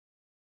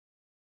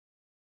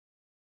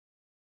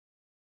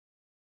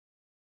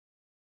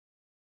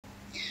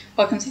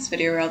Welcome to this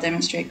video where I'll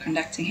demonstrate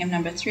conducting hymn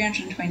number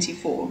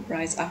 324,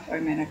 Rise Up, O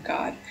Men of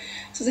God.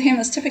 This is a hymn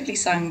that's typically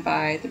sung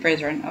by the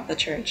brethren of the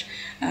church,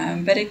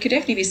 but it could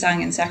definitely be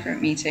sung in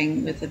sacrament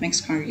meeting with the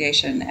mixed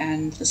congregation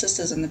and the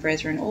sisters and the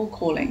brethren all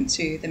calling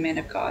to the men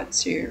of God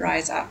to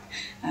rise up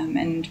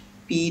and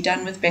be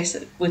done with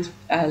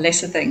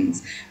lesser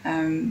things,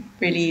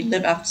 really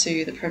live up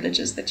to the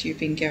privileges that you've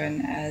been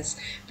given as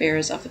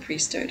bearers of the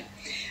priesthood.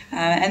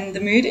 And the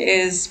mood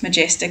is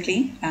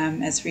majestically,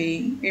 as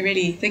we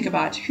really think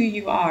about who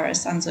you are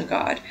as sons of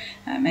God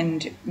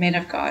and men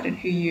of God, and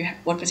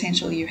what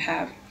potential you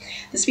have.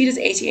 The speed is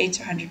 88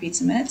 to 100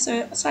 beats a minute,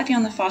 so slightly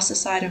on the faster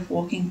side of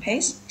walking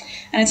pace.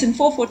 And it's in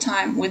 4/4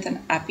 time with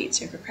an upbeat,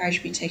 so prepare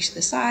to be taken to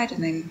the side,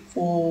 and then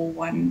 4,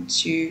 1,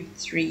 2,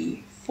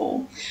 3,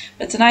 4.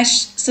 But it's a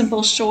nice,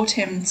 simple, short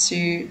hymn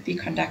to be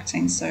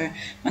conducting, so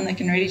one that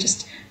can really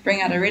just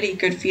bring out a really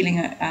good feeling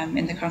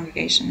in the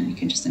congregation, and you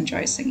can just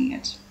enjoy singing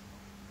it.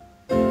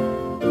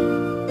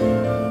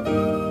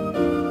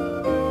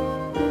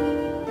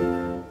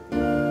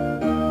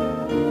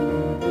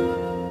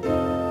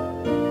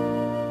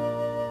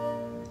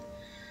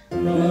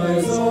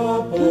 Rise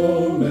up,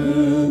 O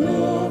men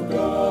of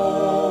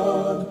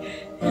God,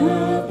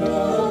 have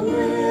done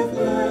with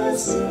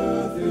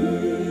lesser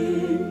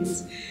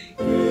things.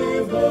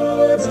 Give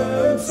heart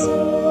and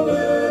soul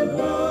and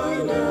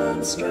mind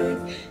and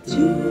strength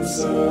to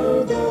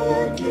serve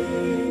the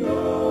King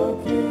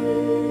of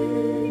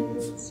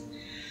Kings.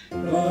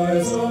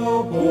 Rise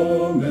up,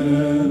 O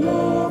men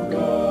of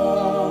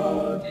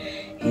God,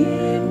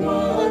 in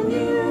one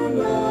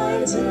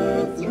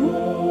united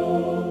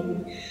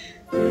throng.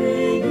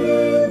 Bring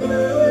in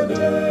the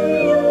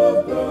day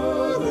of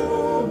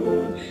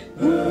brotherhood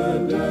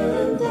and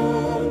end the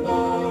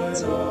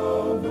night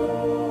of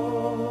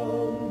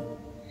wrong.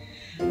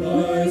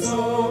 Rise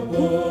up,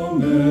 O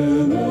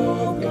men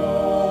of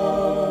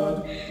God,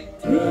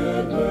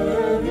 tread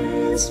where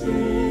his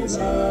feet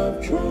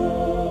have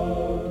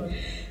trod.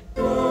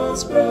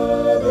 As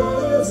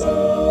brothers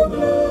of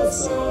the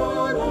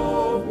Son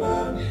of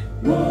Man,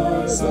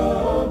 rise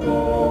up,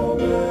 O